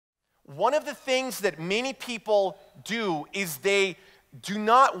one of the things that many people do is they do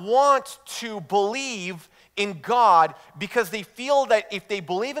not want to believe in God because they feel that if they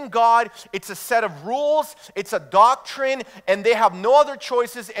believe in God, it's a set of rules, it's a doctrine, and they have no other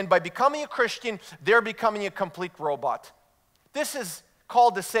choices, and by becoming a Christian, they're becoming a complete robot. This is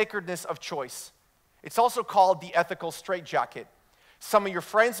called the sacredness of choice. It's also called the ethical straitjacket. Some of your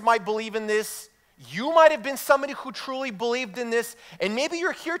friends might believe in this. You might have been somebody who truly believed in this, and maybe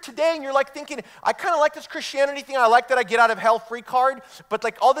you're here today and you're like thinking, I kind of like this Christianity thing. I like that I get out of hell free card, but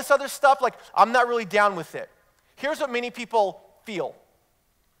like all this other stuff, like I'm not really down with it. Here's what many people feel.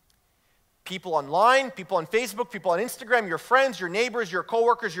 People online, people on Facebook, people on Instagram, your friends, your neighbors, your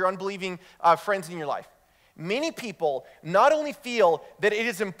coworkers, your unbelieving friends in your life. Many people not only feel that it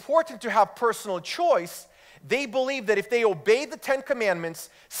is important to have personal choice, they believe that if they obey the 10 Commandments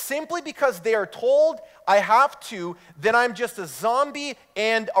simply because they are told I have to, then I'm just a zombie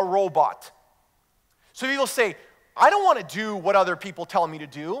and a robot. So people say, I don't want to do what other people tell me to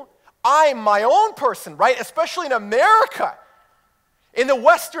do. I'm my own person, right? Especially in America. In the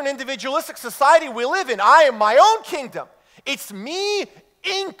Western individualistic society we live in, I am my own kingdom. It's me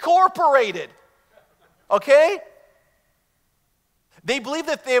incorporated. Okay? They believe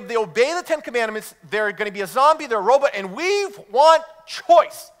that if they obey the 10 Commandments, they're going to be a zombie, they're a robot, and we want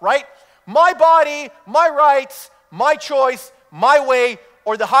choice, right? My body, my rights, my choice, my way,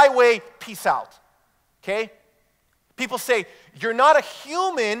 or the highway, peace out. Okay? People say, you're not a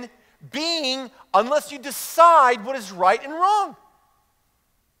human being unless you decide what is right and wrong.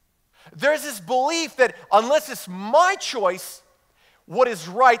 There's this belief that unless it's my choice, what is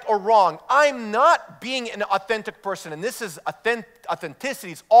right or wrong, I'm not being an authentic person. And this is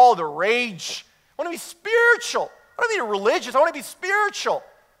authenticity. It's all the rage. I want to be spiritual. I don't want to be religious. I want to be spiritual.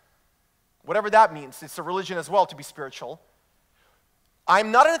 Whatever that means. It's a religion as well to be spiritual.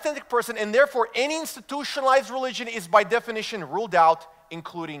 I'm not an authentic person, and therefore any institutionalized religion is by definition ruled out,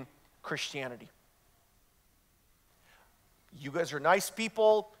 including Christianity. You guys are nice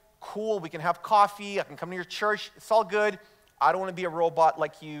people. Cool. We can have coffee. I can come to your church. It's all good. I don't want to be a robot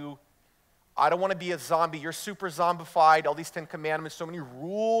like you. I don't want to be a zombie. You're super zombified. All these 10 Commandments, so many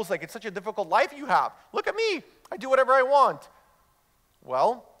rules. Like, it's such a difficult life you have. Look at me. I do whatever I want.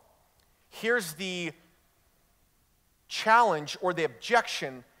 Well, here's the challenge or the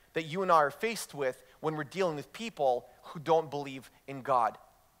objection that you and I are faced with when we're dealing with people who don't believe in God.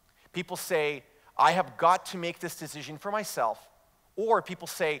 People say, I have got to make this decision for myself. Or people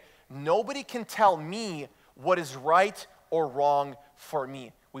say, nobody can tell me what is right or wrong for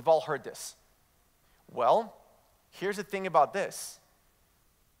me. We've all heard this. Well, here's the thing about this.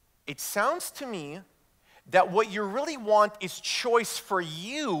 It sounds to me that what you really want is choice for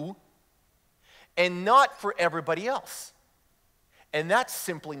you and not for everybody else. And that's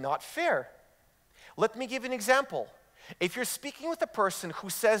simply not fair. Let me give you an example. If you're speaking with a person who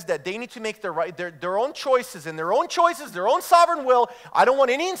says that they need to make their own choices, and their own choices, their own sovereign will, I don't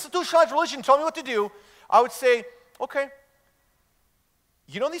want any institutionalized religion telling me what to do, I would say, okay.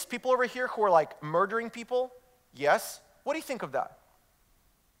 You know these people over here who are like murdering people? Yes. What do you think of that?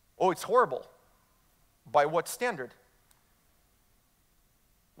 Oh, it's horrible. By what standard?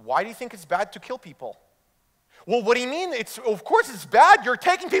 Why do you think it's bad to kill people? Well, what do you mean? Of course it's bad. You're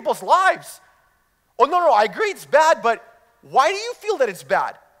taking people's lives. Oh, no, I agree it's bad, but why do you feel that it's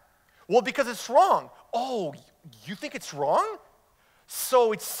bad? Well, because it's wrong. Oh, you think it's wrong?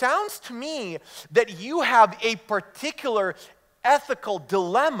 So it sounds to me that you have a particular ethical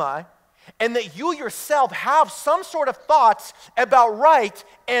dilemma and that you yourself have some sort of thoughts about right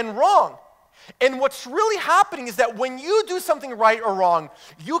and wrong. And what's really happening is that when you do something right or wrong,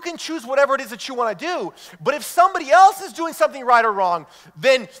 you can choose whatever it is that you want to do. But if somebody else is doing something right or wrong,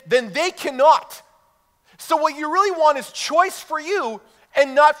 then they cannot. So what you really want is choice for you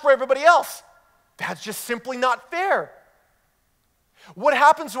and not for everybody else. That's just simply not fair. What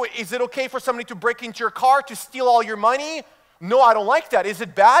happens? Is it okay for somebody to break into your car to steal all your money? No, I don't like that. Is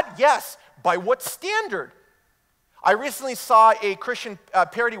it bad? Yes. By what standard? I recently saw a Christian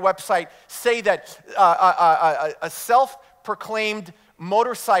parody website say that a self-proclaimed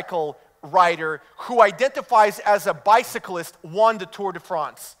motorcycle rider who identifies as a bicyclist won the Tour de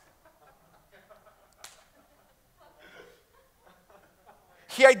France.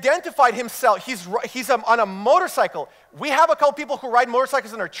 He identified himself. He's on a motorcycle. We have a couple people who ride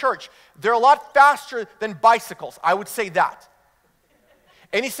motorcycles in our church. They're a lot faster than bicycles. I would say that.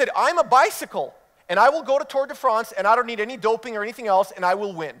 And he said, I'm a bicycle, and I will go to Tour de France, and I don't need any doping or anything else, and I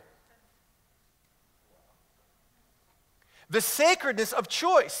will win. The sacredness of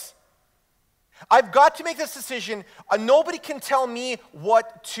choice. I've got to make this decision. Nobody can tell me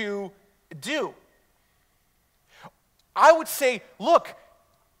what to do? I would say, look,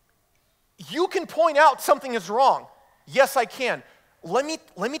 you can point out something is wrong. Yes, I can. Let me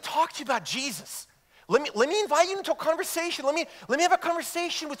talk to you about Jesus. Let me invite you into a conversation. Let me have a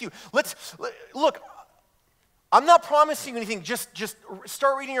conversation with you. Look, I'm not promising you anything. Just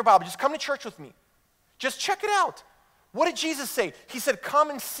start reading your Bible. Just come to church with me. Just check it out. What did Jesus say? He said, come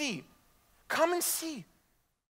and see. Come and see.